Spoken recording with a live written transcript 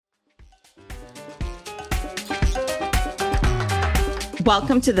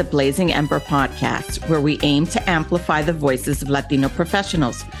Welcome to the Blazing Ember podcast, where we aim to amplify the voices of Latino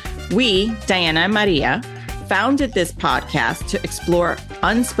professionals. We, Diana and Maria, founded this podcast to explore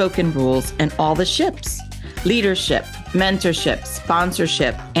unspoken rules and all the ships: leadership, mentorship,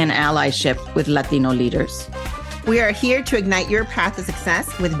 sponsorship, and allyship with Latino leaders. We are here to ignite your path to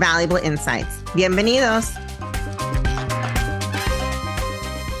success with valuable insights. Bienvenidos.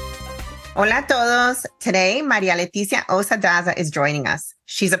 Hola a todos. Today, Maria-Leticia Ossa Daza is joining us.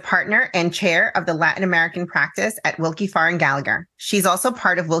 She's a partner and chair of the Latin American practice at Willkie Farr and Gallagher. She's also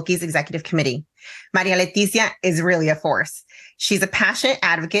part of Willkie's executive committee. Maria-Leticia is really a force. She's a passionate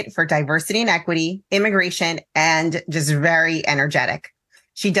advocate for diversity and equity, immigration, and just very energetic.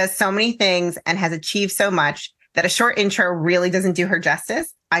 She does so many things and has achieved so much that a short intro really doesn't do her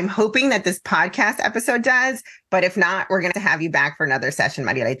justice. I'm hoping that this podcast episode does, but if not, we're going to have you back for another session,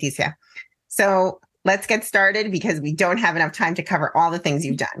 Maria-Leticia. So let's get started because we don't have enough time to cover all the things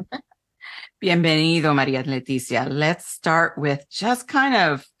you've done. Bienvenido, Maria-Leticia. Let's start with just kind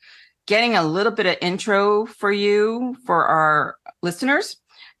of getting a little bit of intro for you, for our listeners.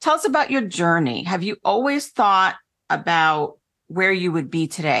 Tell us about your journey. Have you always thought about where you would be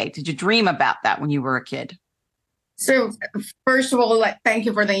today? Did you dream about that when you were a kid? So first of all, thank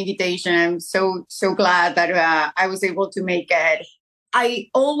you for the invitation. I'm so glad that I was able to make it. I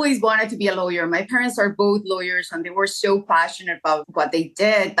always wanted to be a lawyer. My parents are both lawyers and they were so passionate about what they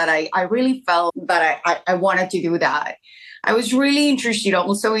did that I really felt that I wanted to do that. I was really interested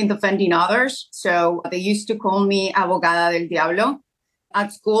also in defending others. So they used to call me Abogada del Diablo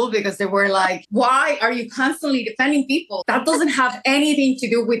at school because they were like, why are you constantly defending people? That doesn't have anything to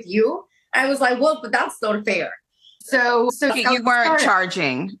do with you. I was like, well, but that's not fair. So you weren't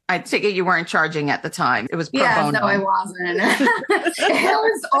charging. I take it you weren't charging at the time. It was pro bono. No, I wasn't. It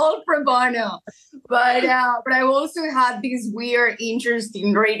was all pro bono. But I also had this weird interest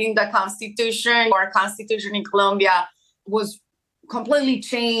in reading the Constitution. Our Constitution in Colombia was completely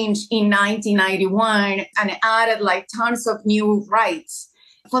changed in 1991 and added like tons of new rights,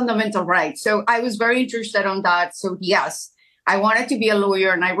 fundamental rights. So I was very interested on that. So yes, I wanted to be a lawyer.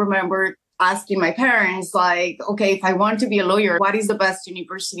 And I remember asking my parents, like, okay, if I want to be a lawyer, what is the best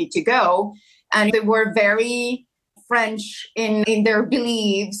university to go? And they were very French in their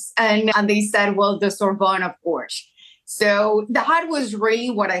beliefs. And they said, well, the Sorbonne, of course. So that was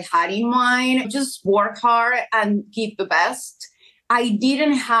really what I had in mind. Just work hard and give the best. I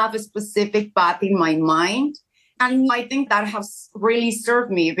didn't have a specific path in my mind. And I think that has really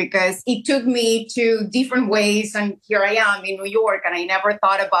served me because it took me to different ways. And here I am in New York, and I never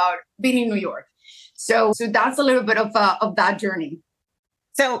thought about being in New York. So that's a little bit of that journey.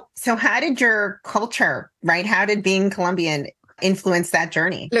 So how did your culture, right? How did being Colombian influence that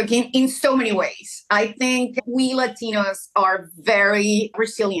journey? Look, in so many ways. I think we Latinos are very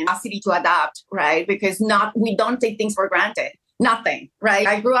resilient, capacity to adapt, right? Because we don't take things for granted. Nothing, right?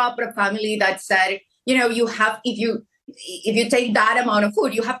 I grew up in a family that said, you know, you have, if you take that amount of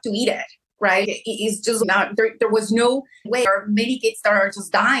food, you have to eat it, right? It's just not, there was no way. There are many kids that are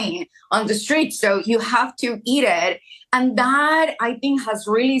just dying on the street. So you have to eat it. And that, I think, has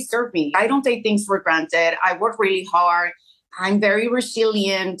really served me. I don't take things for granted. I work really hard. I'm very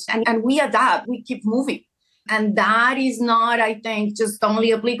resilient and we adapt. We keep moving. And that is not, I think, just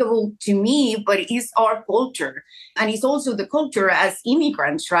only applicable to me, but it is our culture. And it's also the culture as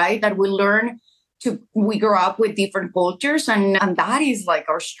immigrants, right? That we grow up with different cultures and that is like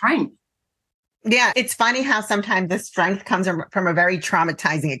our strength. Yeah, it's funny how sometimes the strength comes from a very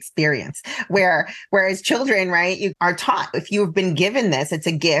traumatizing experience whereas children, right, you are taught if you've been given this, it's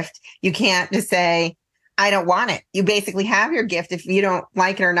a gift. You can't just say, I don't want it. You basically have your gift if you don't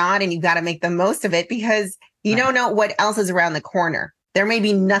like it or not, and you've got to make the most of it because you don't know what else is around the corner. There may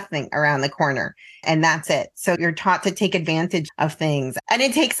be nothing around the corner and that's it. So you're taught to take advantage of things. And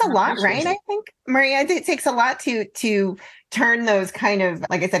it takes a lot, right? I think, Maria, it takes a lot to turn those kind of,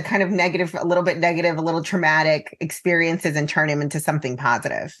 like I said, kind of negative, a little traumatic experiences and turn them into something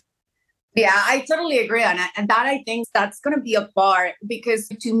positive. Yeah, I totally agree. And that I think that's going to be a part because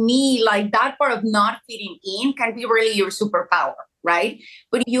to me, like that part of not fitting in can be really your superpower, right?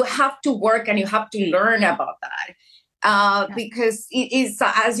 But you have to work and you have to learn about that. Because it is,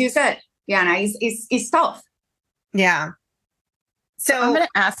 as you said, Diana, it's tough. Yeah. So I'm going to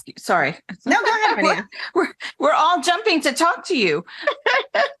ask you, sorry. No, go ahead, Maria. We're all jumping to talk to you.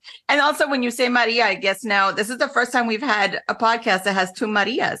 And also when you say Maria, I guess now this is the first time we've had a podcast that has two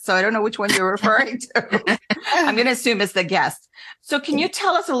Marias. So I don't know which one you're referring to. I'm going to assume it's the guest. So can you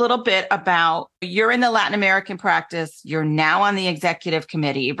tell us a little bit about, you're in the Latin American practice. You're now on the executive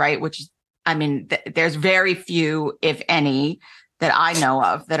committee, right? Which, I mean, there's very few, if any, that I know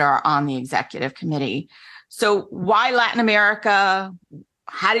of that are on the executive committee. So why Latin America?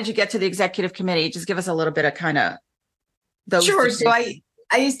 How did you get to the executive committee? Just give us a little bit of kind of those. Sure. So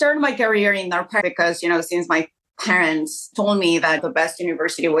I started my career in our because, since my parents told me that the best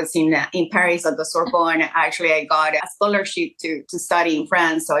university was in Paris at the Sorbonne, actually, I got a scholarship to study in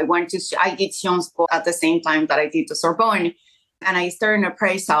France. So I did Sciences Po at the same time that I did the Sorbonne. And I started in a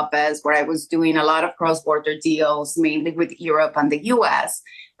press office where I was doing a lot of cross-border deals, mainly with Europe and the US.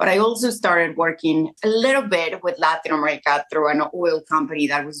 But I also started working a little bit with Latin America through an oil company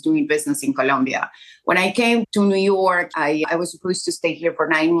that was doing business in Colombia. When I came to New York, I was supposed to stay here for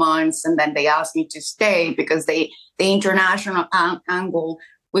 9 months. And then they asked me to stay because the international angle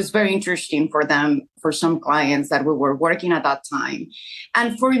was very interesting for them, for some clients that we were working at that time.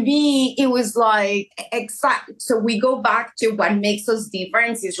 And for me, it was like, so we go back to what makes us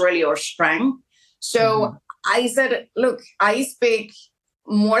different is really our strength. So I said, look, I speak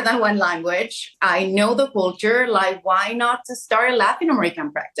more than one language. I know the culture, like why not to start a Latin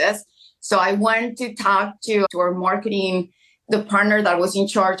American practice? So I went to talk to our marketing, the partner that was in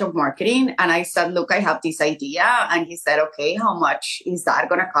charge of marketing. And I said, look, I have this idea. And he said, okay, how much is that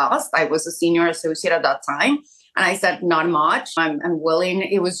going to cost? I was a senior associate at that time. And I said, not much. I'm willing.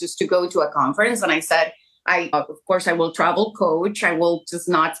 It was just to go to a conference. And I said, of course, I will travel coach. I will just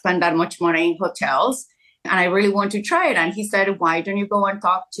not spend that much money in hotels. And I really want to try it. And he said, why don't you go and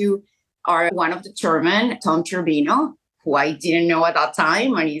talk to one of the chairmen, Tom Turbino, who I didn't know at that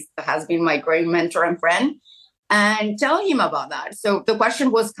time. And he has been my great mentor and friend. And tell him about that. So the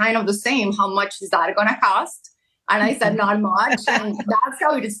question was kind of the same. How much is that going to cost? And I said, not much. And that's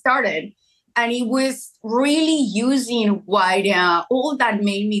how it started. And he was really using what all that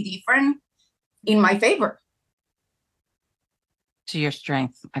made me different in my favor. To your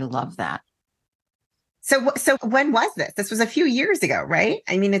strength. I love that. So when was this? This was a few years ago, right?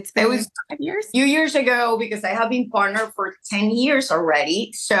 I mean, it was 5 years? A few years ago, because I have been partner for 10 years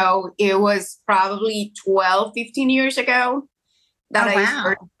already. So it was probably 12, 15 years ago that I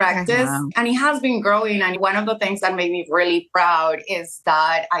started practice. Wow. And it has been growing. And one of the things that made me really proud is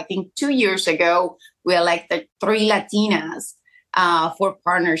that I think 2 years ago, we elected 3 Latinas for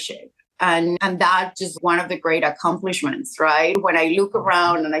partnership. And that's just one of the great accomplishments, right? When I look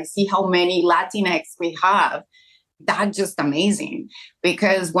around and I see how many Latinx we have, that's just amazing.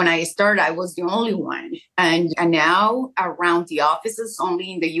 Because when I started, I was the only one. And now around the offices,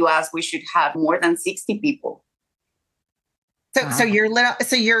 only in the US, we should have more than 60 people. So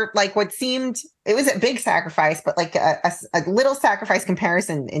you're like what seemed, it was a big sacrifice, but like a little sacrifice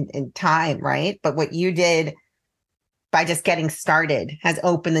comparison in time, right? But what you did by just getting started has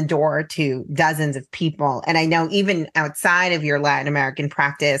opened the door to dozens of people. And I know even outside of your Latin American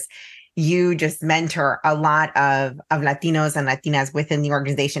practice, you just mentor a lot of Latinos and Latinas within the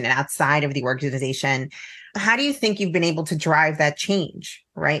organization and outside of the organization. How do you think you've been able to drive that change,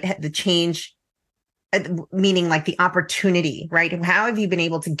 right? The change, meaning like the opportunity, right? How have you been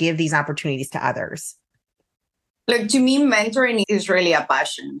able to give these opportunities to others? Look, to me, mentoring is really a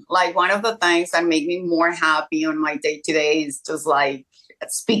passion. Like one of the things that make me more happy on my day-to-day is just like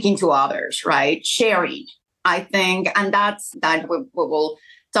speaking to others, right? Sharing, I think. And that we will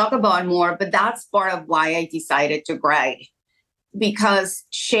talk about more, but that's part of why I decided to grad. Because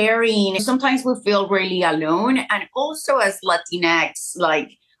sharing, sometimes we feel really alone. And also as Latinx, like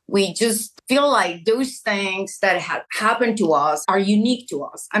we just feel like those things that have happened to us are unique to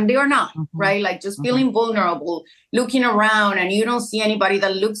us. And they are not, right? Like just feeling vulnerable, looking around and you don't see anybody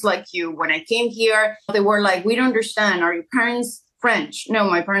that looks like you. When I came here, they were like, we don't understand. Are your parents French? No,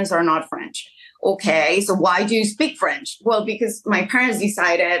 my parents are not French. Okay, so why do you speak French? Well, because my parents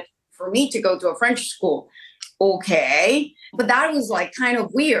decided for me to go to a French school. Okay. But that was like kind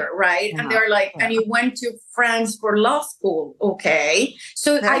of weird, right? And they're like, and you went to France for law school. Okay.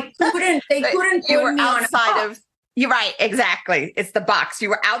 So they couldn't put me outside of, you're right. Exactly. It's the box. You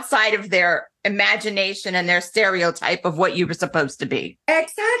were outside of their imagination and their stereotype of what you were supposed to be.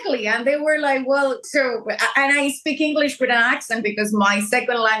 Exactly. And they were like, well, and I speak English with an accent because my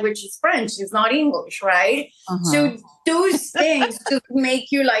second language is French. It's not English, right? So those things just make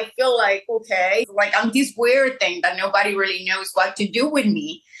you like, feel like, okay, like I'm this weird thing that nobody really knows what to do with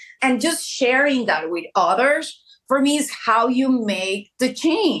me. And just sharing that with others, for me, is how you make the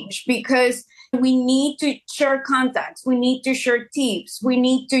change, because we need to share contacts. We need to share tips. We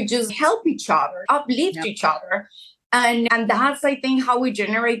need to just help each other, uplift each other. And that's, I think, how we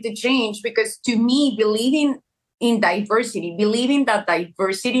generate the change. Because to me, believing in diversity, believing that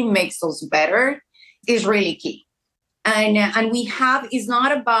diversity makes us better is really key. And we have, it's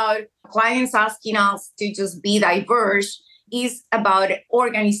not about clients asking us to just be diverse. is about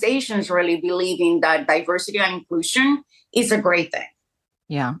organizations really believing that diversity and inclusion is a great thing.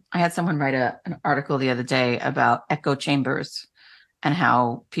 Yeah. I had someone write an article the other day about echo chambers and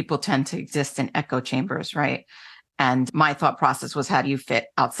how people tend to exist in echo chambers, right? And my thought process was, how do you fit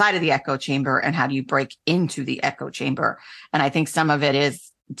outside of the echo chamber and how do you break into the echo chamber? And I think some of it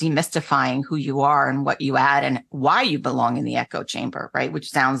is demystifying who you are and what you add and why you belong in the echo chamber, right?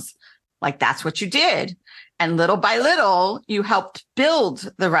 Which sounds like that's what you did. And little by little, you helped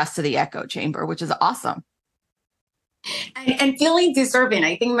build the rest of the echo chamber, which is awesome. And feeling deserving.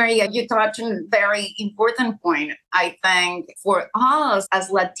 I think, Maria, you touched on a very important point. I think for us as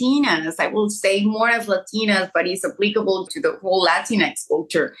Latinas, I will say more as Latinas, but it's applicable to the whole Latinx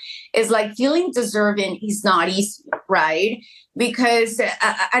culture, is like feeling deserving is not easy, right? Because,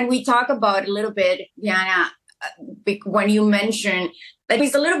 and we talk about a little bit, Diana, when you mentioned that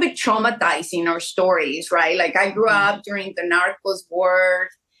it's a little bit traumatizing our stories, right? Like I grew up during the Narcos war,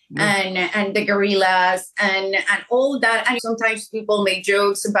 and the guerrillas and all that. And sometimes people make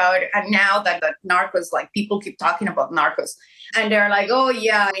jokes about, and now that Narcos, like people keep talking about Narcos and they're like, oh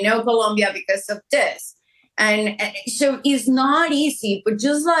yeah, I know Colombia because of this. And so it's not easy, but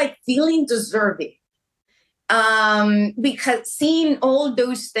just like feeling deserving. Because seeing all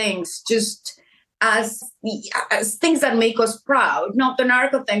those things just as things that make us proud, not the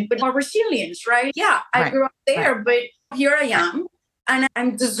narco thing, but our resilience, right? Yeah, I grew up there, but here I am. And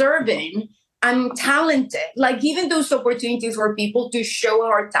I'm deserving, I'm talented. Like even those opportunities for people to show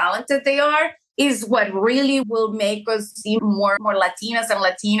how talented they are is what really will make us see more Latinas and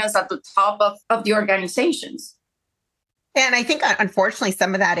Latinos at the top of the organizations. And I think, unfortunately,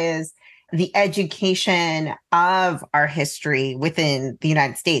 some of that is the education of our history within the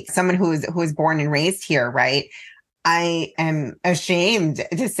United States. Someone who is born and raised here, right? I am ashamed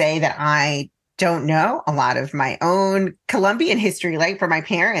to say that I don't know a lot of my own Colombian history, like for my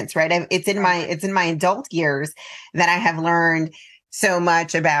parents, right? It's in my adult years that I have learned so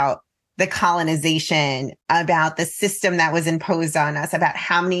much about the colonization, about the system that was imposed on us, about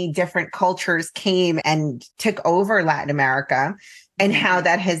how many different cultures came and took over Latin America, and how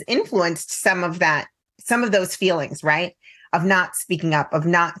that has influenced some of those feelings, right? Of not speaking up, of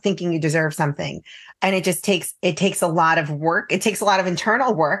not thinking you deserve something. And it takes a lot of work. It takes a lot of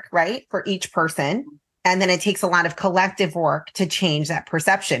internal work, right? For each person. And then it takes a lot of collective work to change that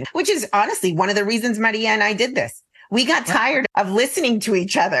perception, which is honestly one of the reasons Maria and I did this. We got tired of listening to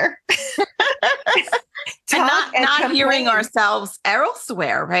each other. and not hearing ourselves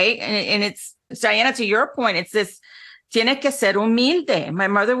elsewhere, right? And it's, Diana, to your point, it's this, tiene que ser humilde. My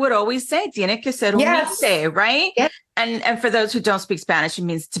mother would always say, tiene que ser humilde, right? Yes. And for those who don't speak Spanish, it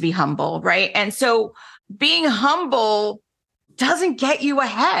means to be humble, right? And so being humble doesn't get you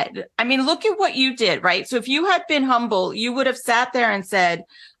ahead. I mean, look at what you did, right? So if you had been humble, you would have sat there and said,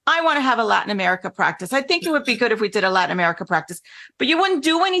 I want to have a Latin America practice. I think it would be good if we did a Latin America practice, but you wouldn't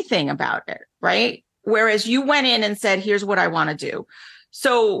do anything about it, right? Whereas you went in and said, here's what I want to do.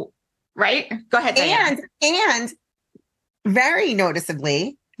 So, right? Go ahead, Diana. And very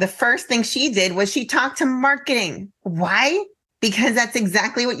noticeably, the first thing she did was she talked to marketing. Why? Because that's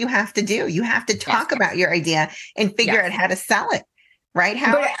exactly what you have to do. You have to talk about your idea and figure out how to sell it, right?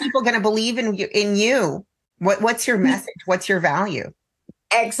 How are people going to believe in you? What's your message? What's your value?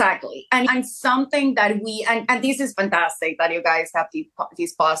 Exactly. And something that and this is fantastic that you guys have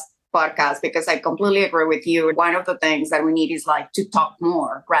this podcast, because I completely agree with you. One of the things that we need is like to talk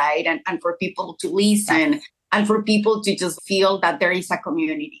more, right? And for people to listen and for people to just feel that there is a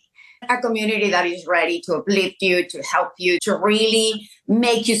community that is ready to uplift you, to help you, to really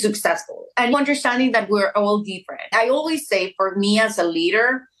make you successful. And understanding that we're all different. I always say for me as a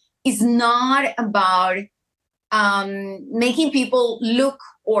leader, it's not about making people look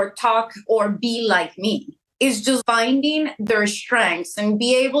or talk or be like me. It's just finding their strengths and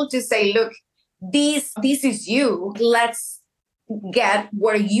be able to say, look, this is you. Let's get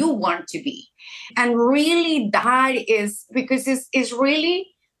where you want to be. And really that is because it's really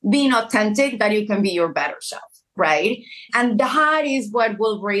being authentic that you can be your better self, right? And that is what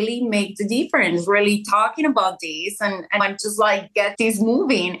will really make the difference, really talking about this and just like get this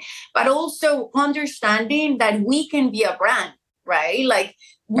moving, but also understanding that we can be a brand, right? Like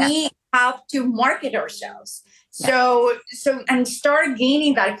we have to market ourselves. So and start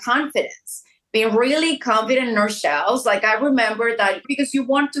gaining that confidence, being really confident in ourselves. Like I remember that because you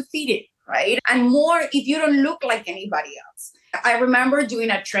want to fit it, right? And more if you don't look like anybody else. I remember doing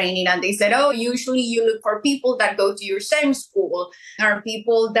a training and they said, oh, usually you look for people that go to your same school or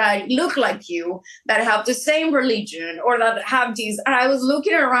people that look like you, that have the same religion or that have these. And I was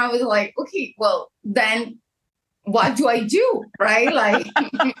looking around with like, okay, well, then what do I do? Right? Like,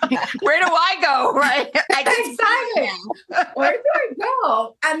 where do I go? Right? Exactly. Where do I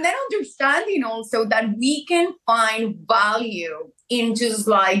go? And then understanding also that we can find value in just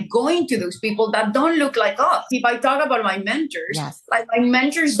like going to those people that don't look like us. If I talk about my mentors, Yes. like my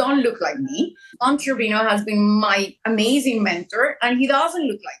mentors don't look like me. Tom Trevino has been my amazing mentor and he doesn't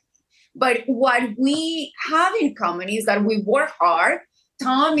look like me. But what we have in common is that we work hard.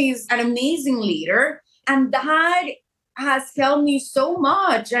 Tom is an amazing leader. And that has helped me so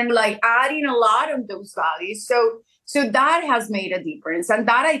much and like adding a lot of those values. So that has made a difference. And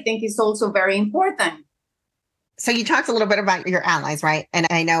that I think is also very important. So you talked a little bit about your allies, right? And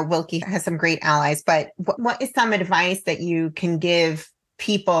I know Willkie has some great allies, but what is some advice that you can give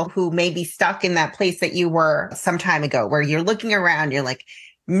people who may be stuck in that place that you were some time ago, where you're looking around, you're like,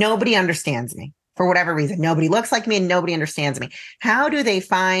 nobody understands me for whatever reason. Nobody looks like me and nobody understands me. How do they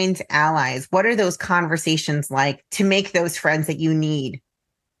find allies? What are those conversations like to make those friends that you need?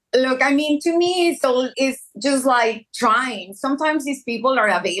 Look, I mean, to me, it's just like trying. Sometimes these people are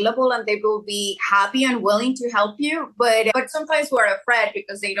available and they will be happy and willing to help you. But sometimes we're afraid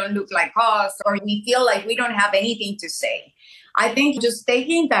because they don't look like us or we feel like we don't have anything to say. I think just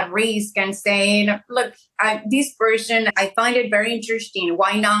taking that risk and saying, look, this person, I find it very interesting.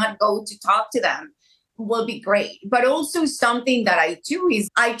 Why not go to talk to them? Will be great. But also something that I do is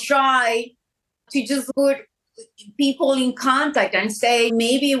I try to just put people in contact and say,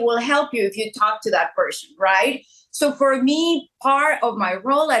 maybe it will help you if you talk to that person, right? So for me, part of my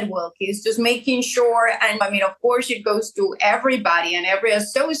role at Willkie is just making sure, and I mean, of course, it goes to everybody and every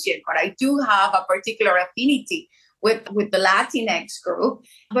associate, but I do have a particular affinity with the Latinx group.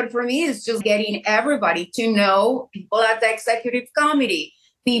 But for me, it's just getting everybody to know people at the executive committee,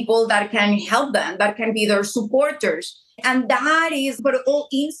 people that can help them, that can be their supporters. And that is, but all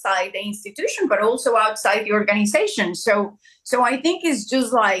inside the institution, but also outside the organization. So I think it's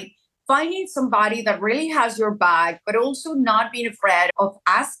just like finding somebody that really has your back, but also not being afraid of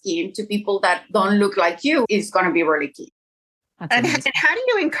asking to people that don't look like you is going to be really key. And how do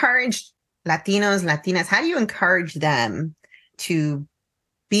you encourage Latinos, Latinas? How do you encourage them to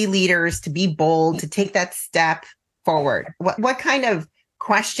be leaders, to be bold, to take that step forward? What kind of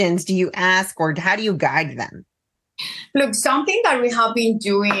questions do you ask or how do you guide them? Look, something that we have been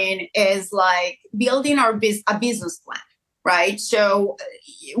doing is like building a business plan, right? So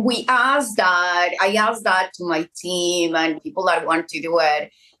I asked that to my team and people that want to do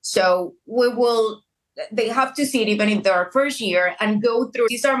it. So they have to see it even in their first year and go through,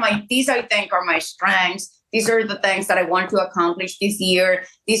 these I think are my strengths. These are the things that I want to accomplish this year.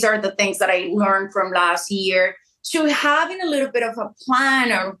 These are the things that I learned from last year. So having a little bit of a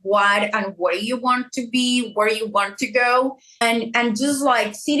plan on what and where you want to be, where you want to go, and just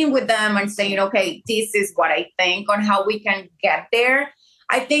like sitting with them and saying, okay, this is what I think on how we can get there.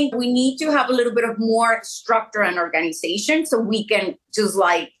 I think we need to have a little bit of more structure and organization so we can just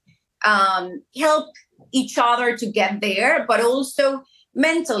like help each other to get there, but also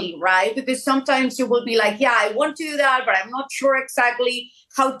mentally, right? Because sometimes you will be like, yeah, I want to do that, but I'm not sure exactly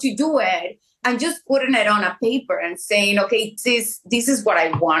how to do it. And just putting it on a paper and saying, okay, this is what I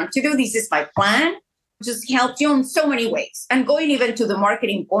want to do. This is my plan. Just helps you in so many ways. And going even to the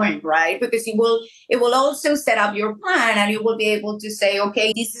marketing point, right? Because it will also set up your plan and you will be able to say,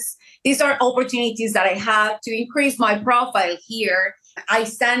 okay, these are opportunities that I have to increase my profile here. I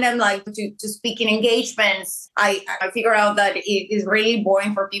send them like to speaking engagements. I figure out that it is really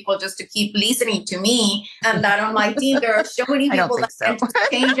boring for people just to keep listening to me. And that on my team, there are so many people that can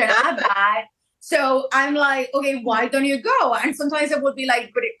change and add that. So I'm like, okay, why don't you go? And sometimes it would be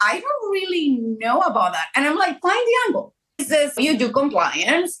like, but I don't really know about that. And I'm like, find the angle. This is, you do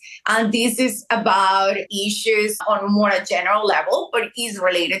compliance, and this is about issues on more a general level, but it is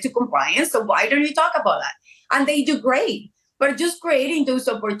related to compliance. So why don't you talk about that? And they do great. But just creating those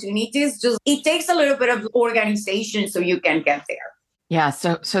opportunities, it takes a little bit of organization so you can get there. Yeah.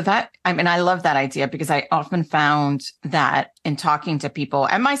 So that, I mean, I love that idea because I often found that in talking to people,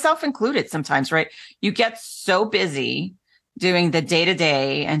 and myself included sometimes, right? You get so busy doing the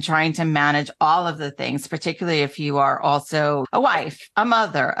day-to-day and trying to manage all of the things, particularly if you are also a wife, a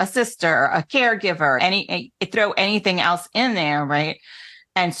mother, a sister, a caregiver, throw anything else in there, right?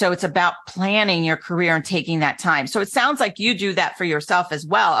 And so it's about planning your career and taking that time. So it sounds like you do that for yourself as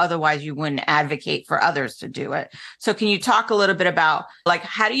well. Otherwise, you wouldn't advocate for others to do it. So can you talk a little bit about like,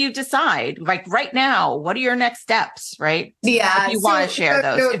 how do you decide? Like right now, what are your next steps, right? Yeah. If you want to share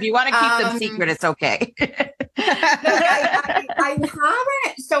those. If you want to keep them secret, it's okay. I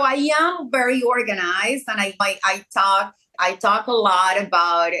haven't. So I am very organized and I talk a lot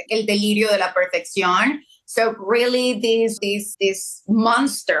about el delirio de la perfección. So really this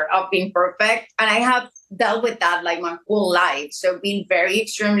monster of being perfect. And I have dealt with that like my whole life. So being very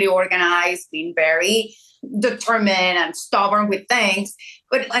extremely organized, being very determined and stubborn with things.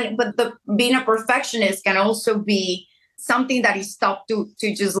 But being a perfectionist can also be something that is tough to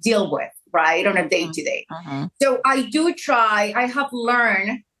just deal with, right? On a day-to-day. So I have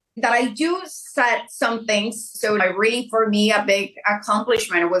learned that I do set some things. So really, for me, a big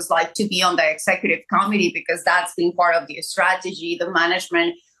accomplishment was like to be on the executive committee, because that's been part of the strategy, the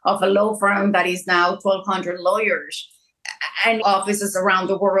management of a law firm that is now 1,200 lawyers and offices around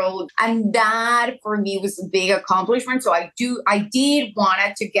the world. And that for me was a big accomplishment. So I did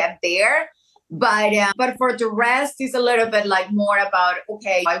want to get there. But for the rest, it's a little bit like more about,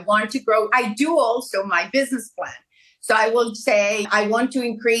 okay, I want to grow. I do also my business plan. So I will say, I want to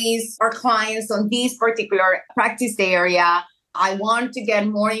increase our clients on this particular practice area. I want to get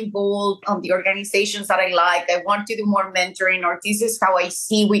more involved on the organizations that I like. I want to do more mentoring, or this is how I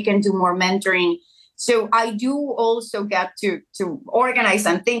see we can do more mentoring. So I do also get to organize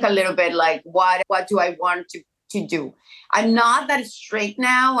and think a little bit like, what do I want to do? I'm not that straight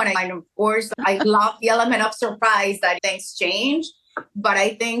now. And of course, I love the element of surprise that things change. But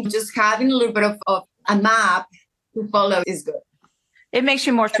I think just having a little bit of a map to follow is good. It makes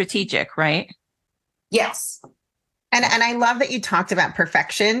you more strategic, right? Yes. And I love that you talked about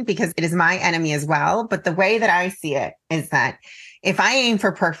perfection, because it is my enemy as well. But the way that I see it is that if I aim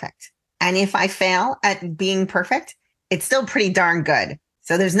for perfect, and if I fail at being perfect, it's still pretty darn good.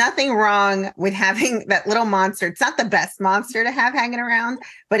 So there's nothing wrong with having that little monster. It's not the best monster to have hanging around,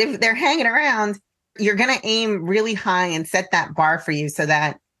 but if they're hanging around, you're going to aim really high and set that bar for you so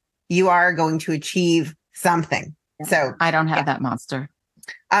that you are going to achieve something. So I don't have that monster.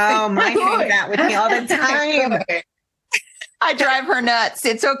 Oh, mine hangs out with me all the time. I drive her nuts.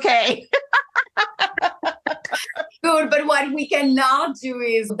 It's okay. Good, but what we cannot do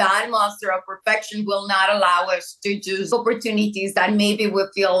is that monster of perfection will not allow us to choose opportunities that maybe we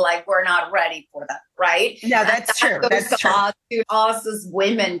feel like we're not ready for them, right? No, that's true. That's true. To us as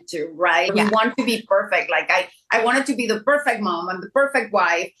women too, right? Yeah. We want to be perfect. Like I wanted to be the perfect mom and the perfect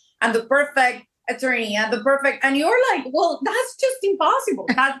wife and the perfect attorney and and you're like, well, that's just impossible.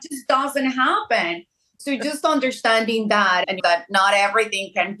 That just doesn't happen. So just understanding that, and that not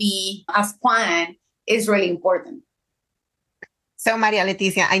everything can be as planned, is really important. So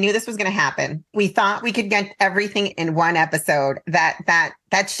Maria-Leticia, I knew this was going to happen. We thought we could get everything in one episode. That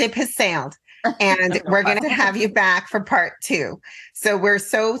ship has sailed, and we're going to have you back for part 2. So we're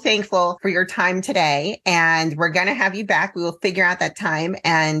so thankful for your time today, and we're going to have you back. We will figure out that time,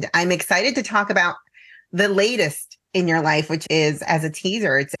 and I'm excited to talk about the latest in your life, which is, as a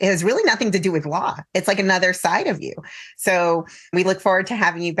teaser, it has really nothing to do with law. It's like another side of you. So we look forward to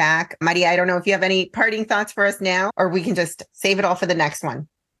having you back. Maria, I don't know if you have any parting thoughts for us now, or we can just save it all for the next one.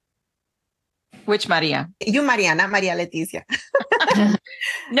 Which Maria? You, Maria, not Maria-Leticia.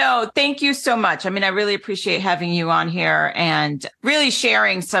 No, thank you so much. I mean, I really appreciate having you on here and really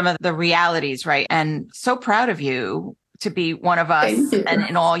sharing some of the realities, right? And so proud of you to be one of us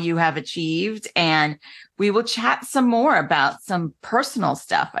and all you have achieved. And we will chat some more about some personal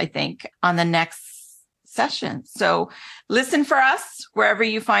stuff, I think, on the next session. So listen for us wherever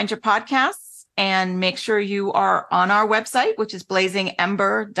you find your podcasts, and make sure you are on our website, which is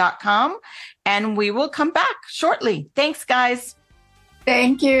blazingember.com. And we will come back shortly. Thanks, guys.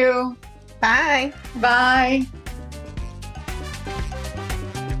 Thank you. Bye. Bye.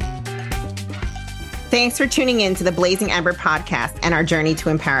 Thanks for tuning in to the Blazing Ember podcast and our journey to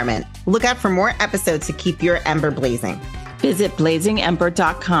empowerment. Look out for more episodes to keep your ember blazing. Visit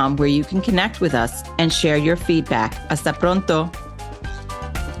blazingember.com, where you can connect with us and share your feedback. Hasta pronto.